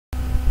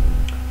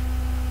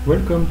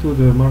Welcome to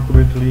the Marco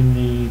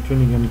Bertolini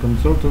Training and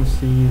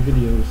Consultancy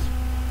videos.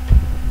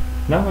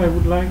 Now I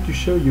would like to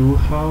show you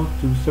how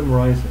to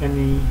summarize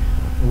any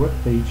web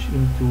page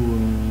into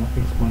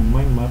Xmind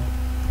Mindmap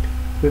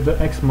with the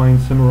Xmind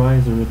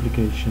Summarizer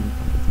application.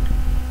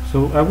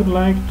 So I would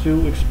like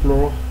to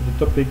explore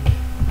the topic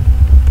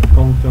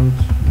content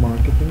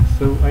marketing.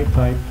 So I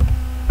type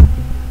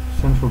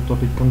central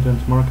topic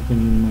content marketing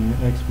in my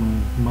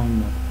Xmind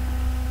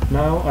Mindmap.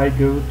 Now I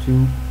go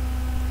to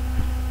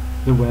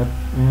the web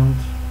and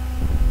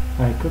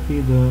I copy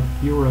the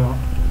URL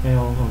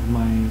of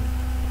my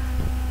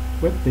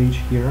web page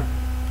here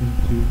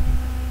into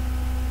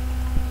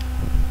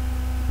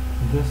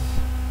this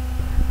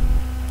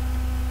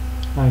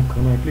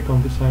icon. I click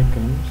on this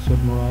icon,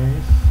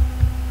 summarize,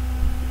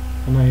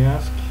 and I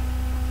ask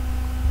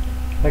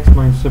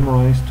Xmind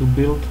Summarize to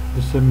build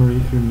the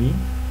summary for me,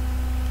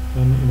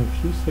 and in a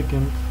few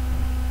seconds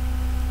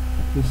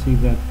you see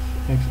that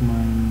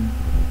Xmind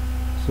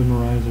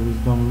Summarizer is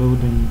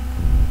downloading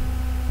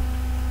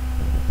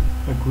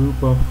a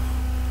group of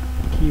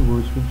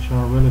keywords which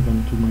are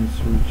relevant to my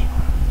search.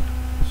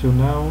 So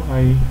now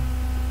I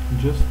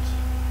just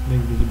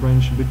make this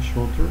branch a bit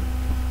shorter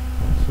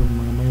so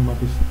my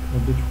map is a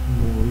bit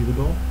more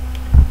readable.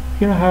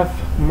 Here I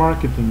have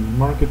marketing,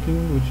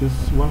 which is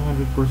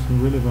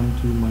 100%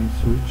 relevant to my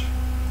search.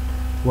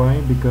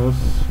 Why?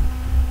 Because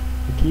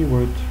the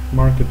keyword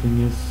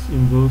marketing is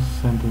in those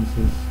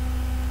sentences.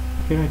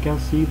 Here I can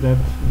see that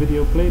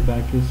video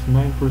playback is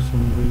 9%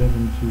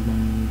 relevant to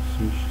my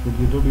search. So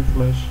the Adobe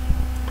Flash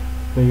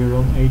player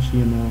on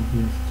HTML,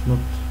 yes, it's not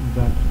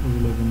that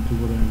relevant to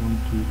what I want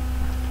to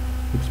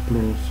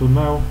explore. So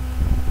now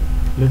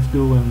let's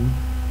go and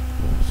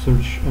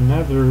search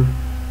another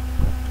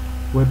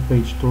web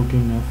page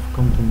talking of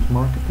content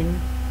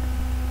marketing.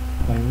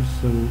 I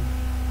also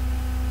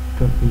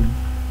copy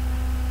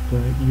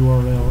the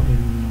URL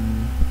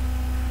in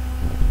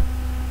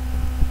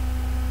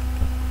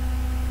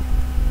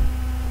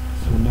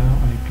so now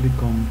I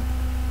click on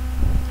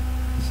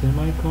the same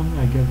icon,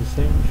 I get the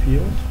same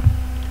field,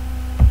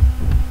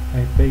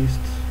 I paste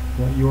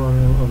the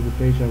URL of the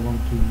page I want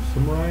to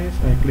summarize,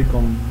 I click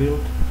on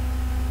build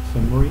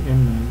summary,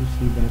 and now you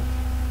see that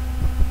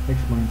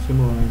Xmind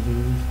Summarizer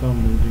is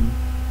downloading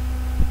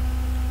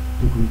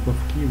the group of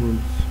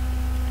keywords.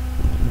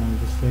 Now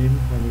the same,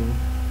 I will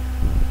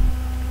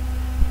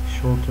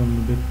shorten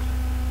a bit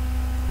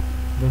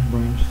that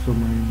branch so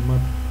my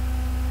map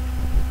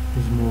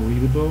is more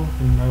readable,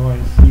 and now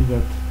I see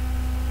that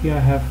here I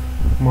have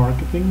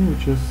marketing,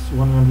 which is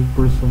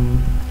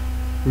 100%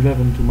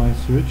 relevant to my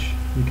search.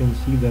 You can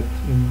see that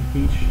in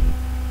each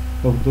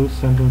of those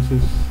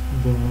sentences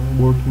the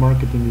word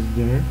marketing is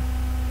there.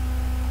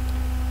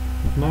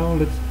 Now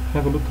let's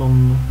have a look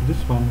on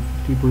this one,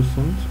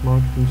 50%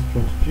 marketing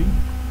strategy.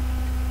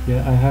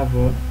 Yeah, I have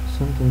a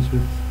sentence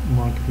with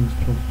marketing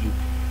strategy.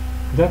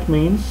 That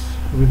means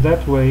with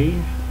that way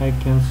I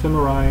can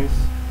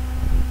summarize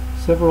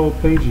several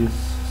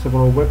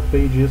web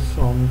pages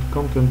on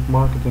content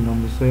marketing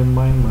on the same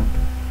mind map.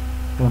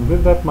 And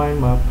with that mind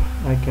map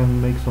I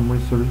can make some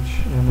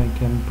research and I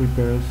can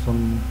prepare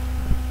some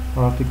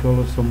article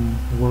or some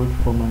work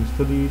for my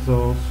studies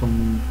or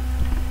some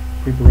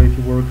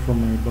preparatory work for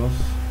my boss,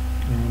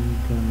 and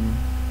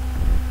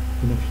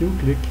in a few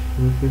clicks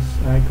with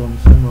this icon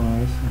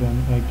summarize,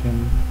 then I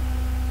can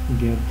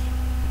get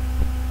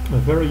a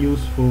very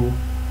useful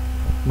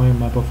mind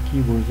map of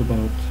keywords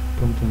about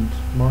content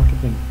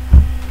marketing.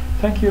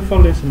 Thank you for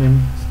listening.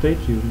 Stay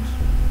tuned.